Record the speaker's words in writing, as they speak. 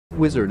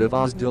Wizard of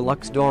Oz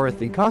Deluxe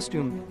Dorothy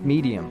Costume,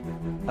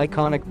 medium.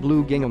 Iconic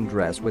blue gingham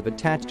dress with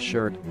attached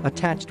shirt,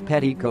 attached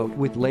petticoat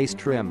with lace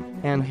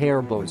trim, and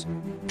hair bows.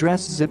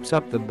 Dress zips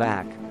up the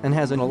back and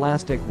has an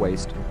elastic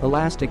waist.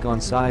 Elastic on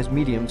size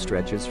medium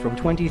stretches from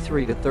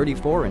 23 to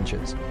 34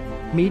 inches.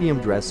 Medium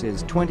dress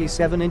is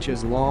 27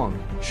 inches long,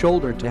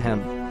 shoulder to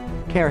hem.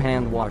 Care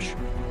hand wash.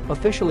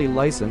 Officially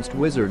licensed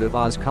Wizard of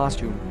Oz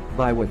costume.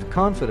 Buy with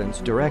confidence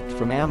direct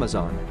from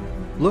Amazon.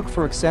 Look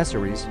for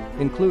accessories,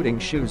 including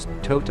shoes,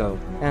 Toto,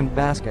 and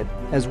basket,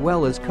 as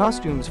well as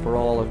costumes for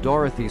all of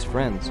Dorothy's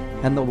friends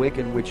and the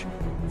Wicked Witch.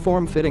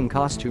 Form-fitting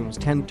costumes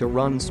tend to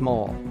run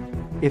small.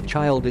 If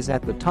child is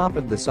at the top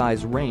of the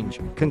size range,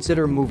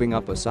 consider moving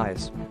up a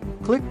size.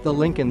 Click the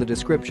link in the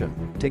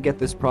description to get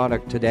this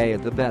product today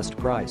at the best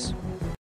price.